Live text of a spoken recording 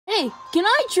Hey, can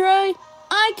I try?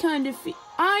 I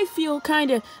feel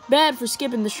kind of bad for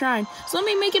skipping the shrine, so let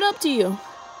me make it up to you.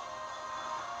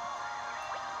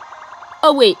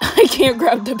 Oh wait, I can't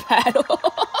grab the paddle.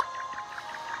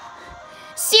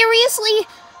 Seriously?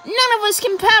 None of us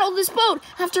can paddle this boat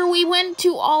after we went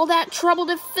to all that trouble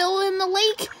to fill in the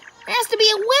lake. There has to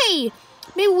be a way.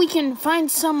 Maybe we can find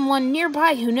someone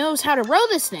nearby who knows how to row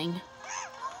this thing.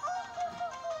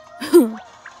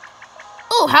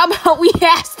 Oh, how about we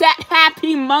ask that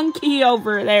happy monkey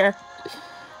over there?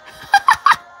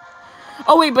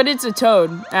 Oh wait, but it's a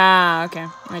toad. Ah, okay,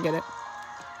 I get it.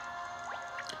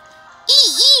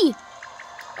 Ee!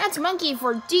 That's monkey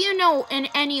for, do you know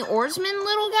any oarsman,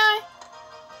 little guy?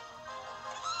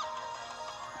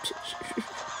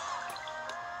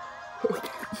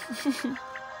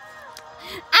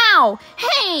 Ow!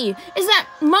 Hey! Is that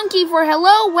monkey for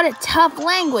hello? What a tough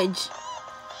language.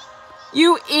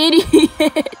 You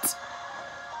idiot!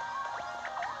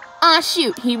 Aw,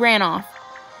 shoot, he ran off.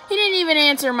 He didn't even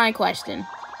answer my question.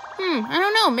 I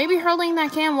don't know, maybe hurling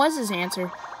that can was his answer.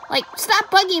 Like,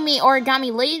 stop bugging me,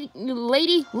 Origami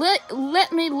lady.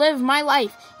 Let me live my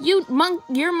life.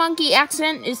 Your monkey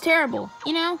accent is terrible,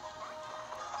 you know?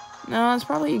 No, it's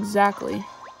probably exactly.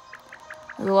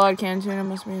 There's a lot of canned tuna,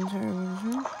 must be in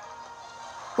terrible.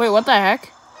 Wait, what the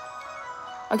heck?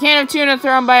 A can of tuna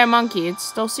thrown by a monkey. It's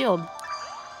still sealed.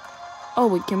 Oh,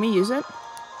 wait, can we use it?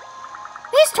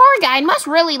 This tour guide must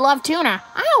really love tuna.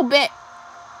 I'll bet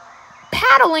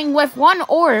paddling with one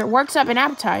oar works up an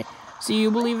appetite. So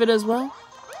you believe it as well?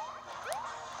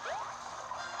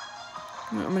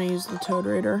 I'm gonna use the Toad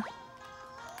Raider.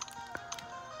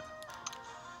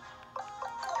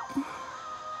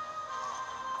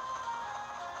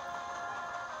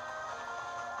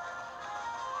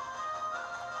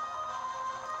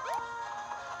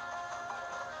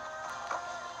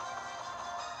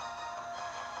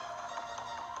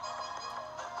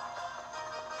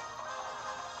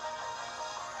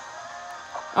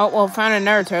 Oh, well, found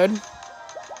another toad. I'm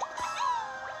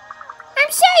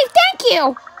safe, thank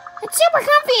you! It's super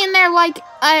comfy in there, like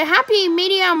a happy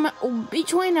medium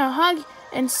between a hug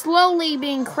and slowly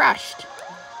being crushed.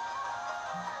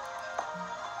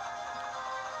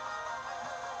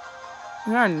 Is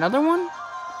there another one?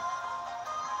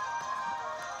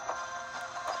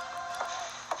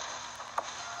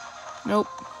 Nope.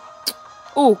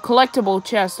 Oh, collectible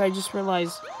chest. I just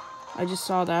realized. I just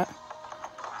saw that.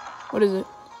 What is it?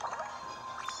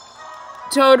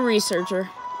 Toad Researcher.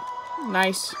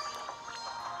 Nice.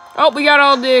 Oh, we got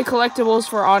all the collectibles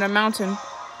for Autumn Mountain.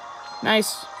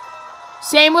 Nice.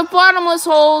 Same with bottomless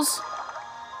holes.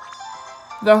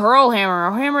 The Hurl Hammer.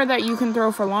 A hammer that you can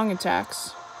throw for long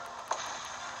attacks.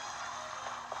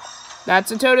 That's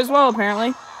a toad as well,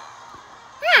 apparently.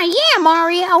 Ah, yeah,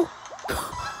 Mario.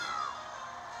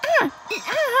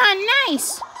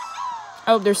 Nice.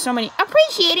 Oh, there's so many.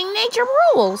 Appreciating nature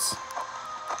rules.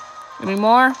 Any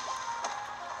more?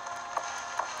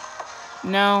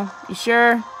 No. You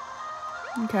sure?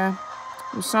 Okay.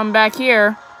 There's some back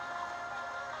here.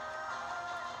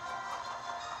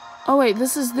 Oh, wait.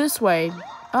 This is this way.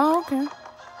 Oh, okay.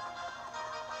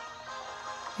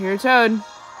 Here a toad.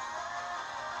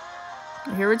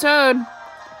 I hear a toad.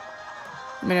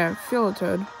 I mean, I feel a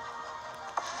toad.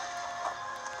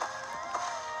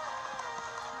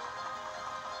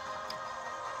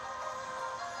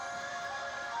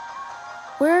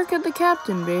 Where could the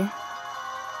captain be?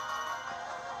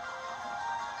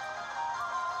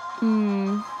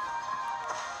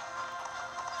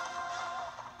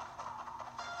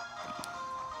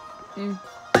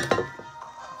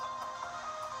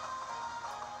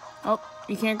 Oh,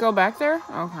 you can't go back there?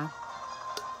 Okay.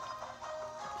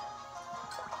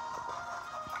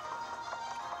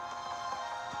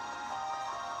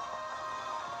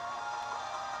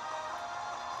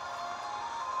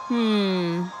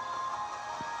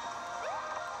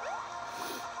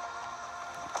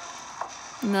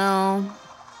 No.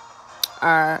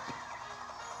 Alright.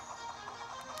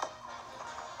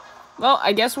 Well,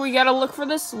 I guess we gotta look for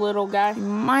this little guy. He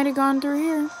might have gone through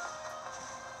here.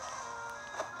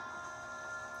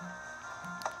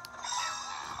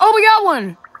 Oh, we got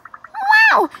one!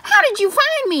 Wow! How did you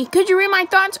find me? Could you read my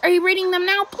thoughts? Are you reading them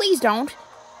now? Please don't.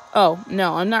 Oh,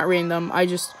 no, I'm not reading them. I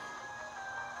just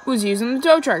was using the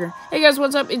Toad Tracker. Hey guys,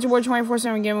 what's up? It's your boy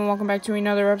 24/7 Game, and welcome back to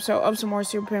another episode of some more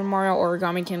Super Paper Mario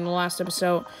Origami King. In the last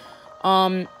episode,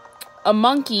 a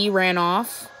monkey ran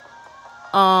off,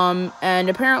 and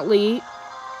apparently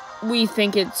we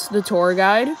think it's the tour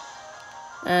guide,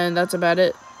 and that's about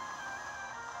it.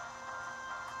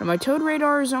 And my Toad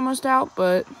radar is almost out,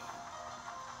 but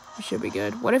it should be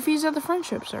good. What if he's at the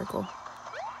friendship circle?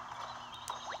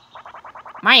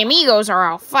 My amigos are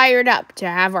all fired up to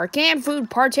have our canned food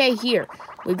party here.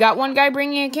 We've got one guy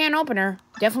bringing a can opener.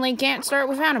 Definitely can't start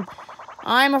without him.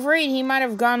 I'm afraid he might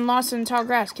have gone lost in tall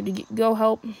grass. Could you go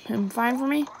help him find for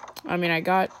me?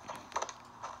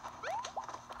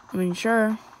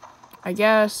 Sure. I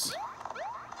guess.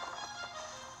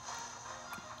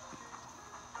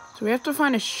 So we have to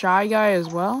find a shy guy as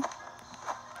well?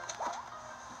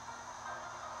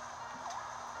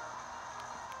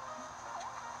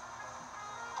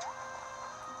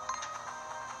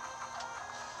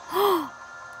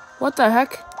 What the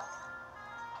heck?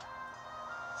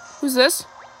 Who's this?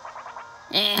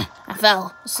 I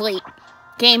fell asleep.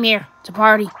 Came here to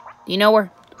party. Do you know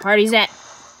where the party's at?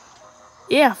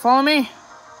 Yeah, follow me.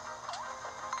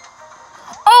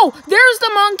 Oh, there's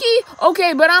the monkey!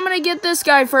 Okay, but I'm gonna get this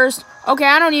guy first. Okay,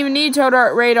 I don't even need toad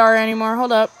radar anymore.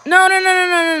 Hold up. No.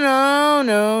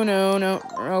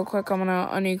 Real quick, I'm gonna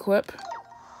unequip.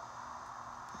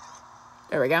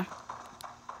 There we go.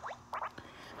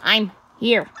 I'm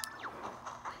here.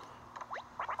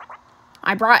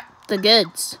 I brought the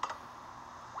goods.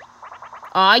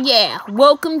 Aw, yeah.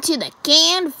 Welcome to the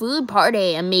canned food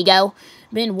party, amigo.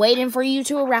 Been waiting for you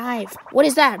to arrive. What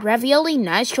is that? Ravioli?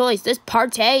 Nice choice. This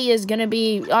party is gonna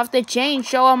be off the chain.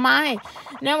 So am I.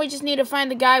 Now we just need to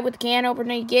find the guy with the can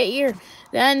opener to get here.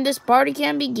 Then this party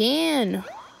can begin.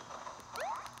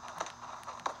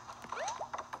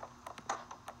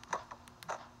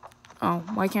 Oh,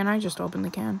 why can't I just open the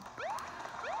can?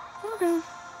 Okay.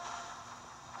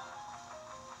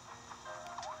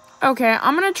 Okay,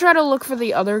 I'm gonna try to look for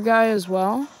the other guy as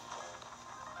well.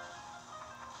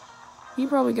 He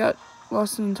probably got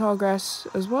lost in the tall grass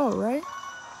as well, right?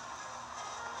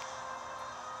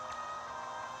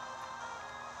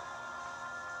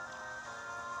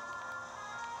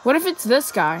 What if it's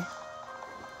this guy?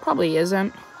 Probably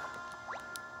isn't.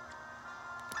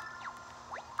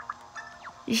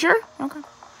 You sure? Okay.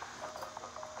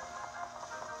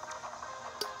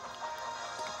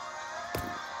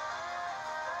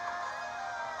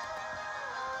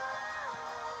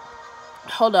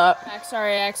 Hold up.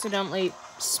 Sorry, I accidentally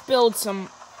spilled some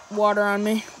water on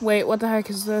me. Wait, what the heck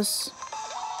is this?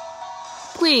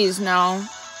 Please, no.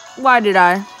 Why did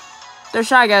I? The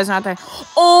Shy Guy's not there.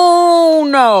 Oh,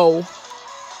 no.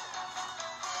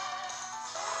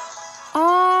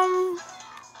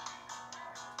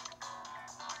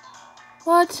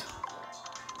 What?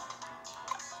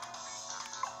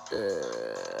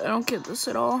 I don't get this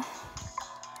at all.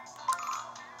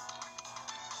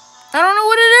 I don't know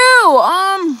what to do.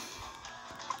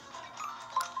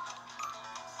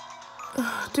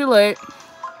 Too late.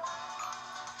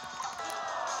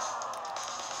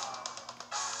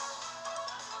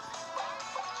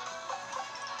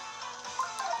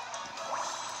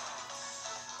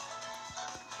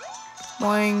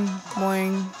 Boing,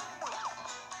 boing.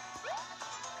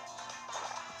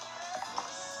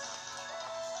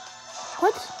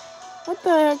 What the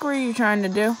heck were you trying to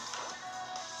do?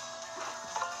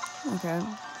 Okay.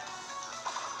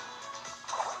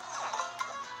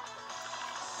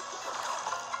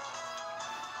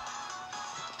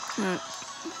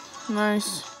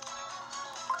 Nice.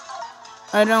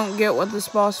 I don't get what this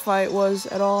boss fight was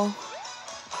at all.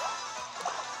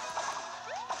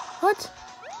 What?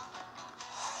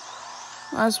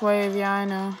 Last wave, yeah, I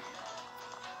know.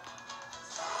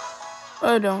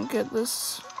 I don't get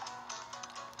this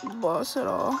boss at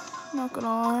all. Not gonna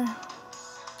lie.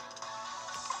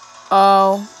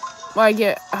 Oh. Well, I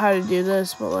get how to do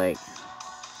this, but like...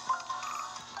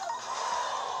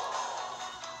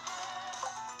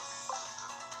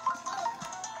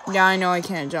 Yeah, I know I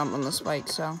can't jump on the spike,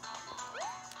 so...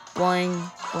 Boing,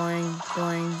 boing,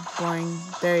 boing,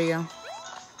 boing. There you go.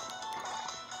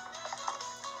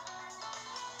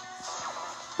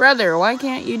 Brother, why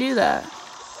can't you do that?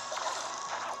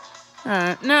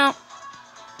 No.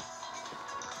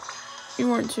 You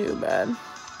weren't too bad.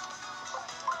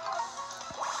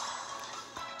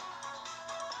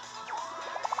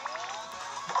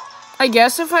 I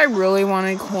guess if I really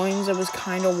wanted coins, it was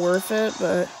kind of worth it,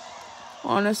 but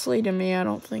honestly, to me, I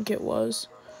don't think it was.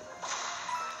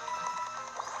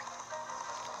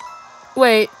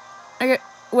 Wait.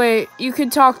 Wait, you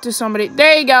could talk to somebody.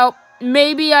 There you go.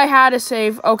 Maybe I had a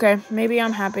save. Okay, maybe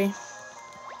I'm happy.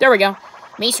 There we go.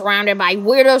 Me surrounded by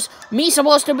weirdos. Me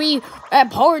supposed to be at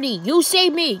party. You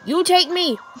save me. You take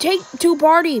me. Take to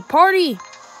party. Party.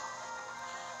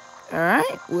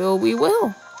 Alright, we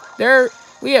will.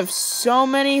 We have so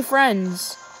many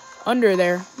friends under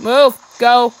there. Move.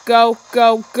 Go, go,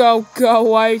 go, go, go.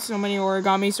 Why so many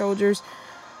origami soldiers?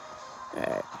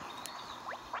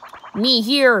 Me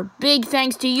here. Big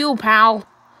thanks to you, pal.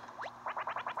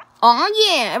 Oh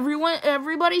yeah,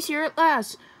 everybody's here at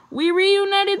last. We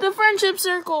reunited the friendship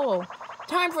circle.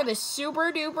 Time for the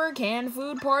super duper canned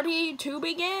food party to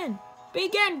begin.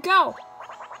 Begin, go.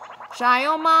 Shy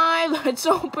oh my, let's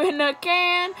open a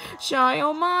can. Shy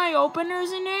oh my,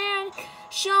 openers in hand.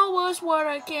 Show us what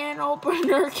a can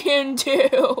opener can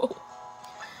do.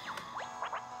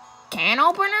 Can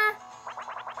opener?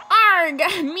 Arg,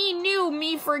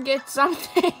 me forget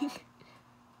something.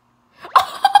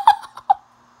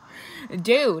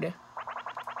 Dude,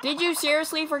 did you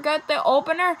seriously forget the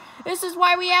opener? This is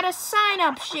why we had a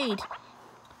sign-up sheet.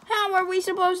 How are we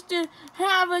supposed to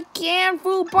have a canned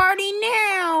food party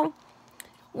now?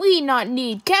 We not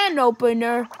need can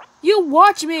opener. You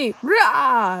watch me.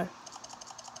 Rah!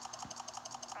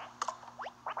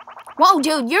 Whoa,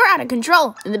 dude, you're out of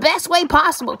control in the best way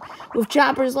possible. With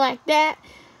choppers like that,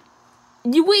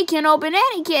 we can open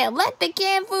any can. Let the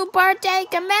canned food party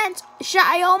commence.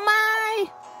 Shy oh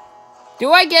my.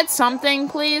 Do I get something,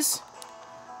 please?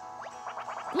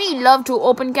 Me love to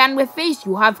open can with face.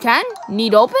 You have can?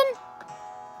 Need open?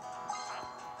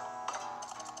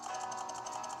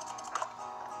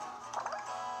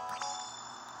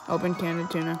 Open can of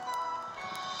tuna.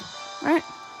 Alright.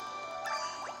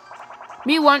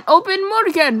 Me want open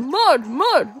mud can.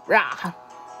 Mud. Rah.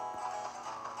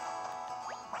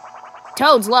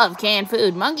 Toads love canned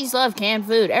food. Monkeys love canned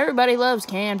food. Everybody loves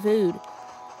canned food.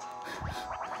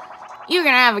 You're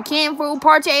gonna have a canned food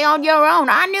party on your own.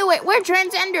 I knew it. We're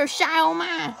transgenders, shy oh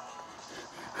my.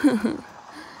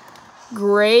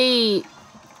 Great.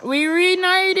 We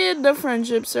reunited the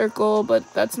friendship circle,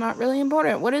 but that's not really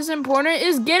important. What is important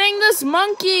is getting this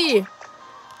monkey.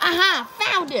 Aha,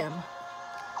 found him.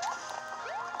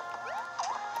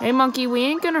 Hey, monkey, we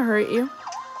ain't gonna hurt you.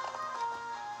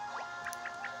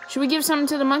 Should we give something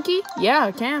to the monkey? Yeah,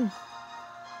 I can.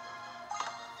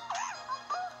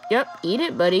 Yep, eat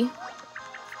it, buddy.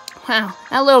 Wow,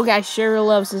 that little guy sure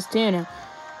loves his tuna.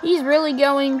 He's really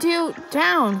going to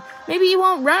town. Maybe he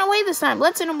won't run away this time.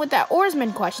 Let's hit him with that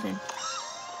oarsman question.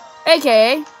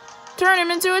 AKA, turn him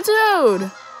into a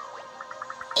toad.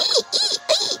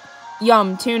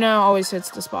 Yum, tuna always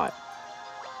hits the spot.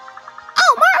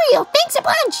 Oh, Mario, thanks a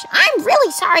bunch. I'm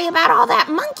really sorry about all that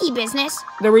monkey business.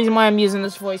 The reason why I'm using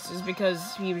this voice is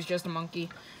because he was just a monkey.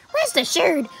 Rest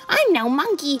assured, I'm no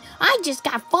monkey. I just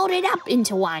got folded up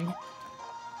into one.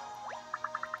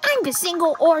 I'm the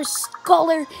single oar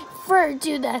scholar for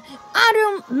to the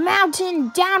Autumn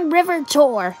Mountain Downriver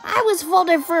tour. I was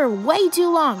folded for way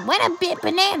too long. Went a bit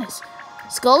bananas.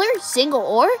 Scholar, single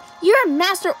oar? You're a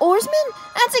master oarsman?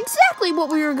 That's exactly what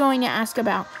we were going to ask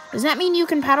about. Does that mean you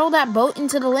can paddle that boat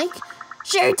into the lake?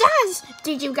 Sure does.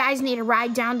 Did you guys need a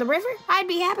ride down the river? I'd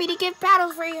be happy to give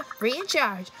paddles for you, free of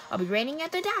charge. I'll be waiting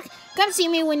at the dock. Come see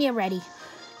me when you're ready.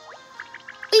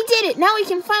 We did it. Now we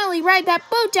can finally ride that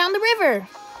boat down the river.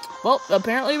 Well,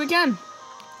 apparently we can.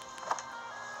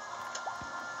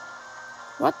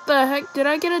 What the heck? Did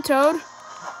I get a toad?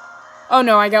 Oh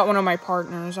no, I got one of my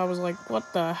partners. I was like,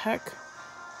 what the heck?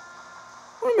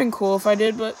 Would have been cool if I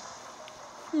did, but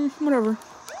whatever.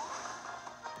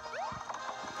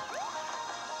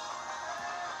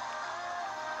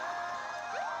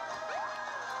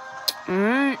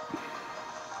 Alright.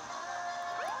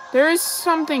 There is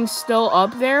something still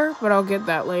up there, but I'll get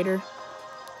that later.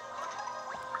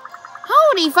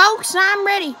 Howdy, folks. I'm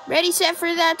ready. Ready, set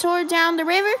for that tour down the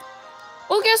river?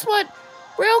 Well, guess what?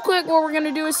 Real quick, what we're going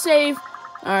to do is save.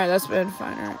 Alright, that's been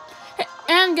fine. Alright.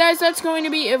 And, guys, that's going to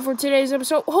be it for today's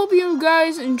episode. Hope you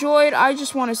guys enjoyed. I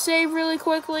just want to save really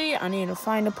quickly. I need to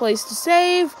find a place to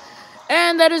save.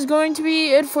 And that is going to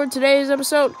be it for today's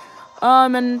episode.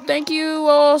 And thank you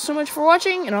all so much for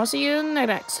watching. And I'll see you in the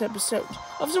next episode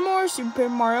of some more Super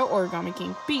Mario Origami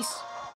King. Peace.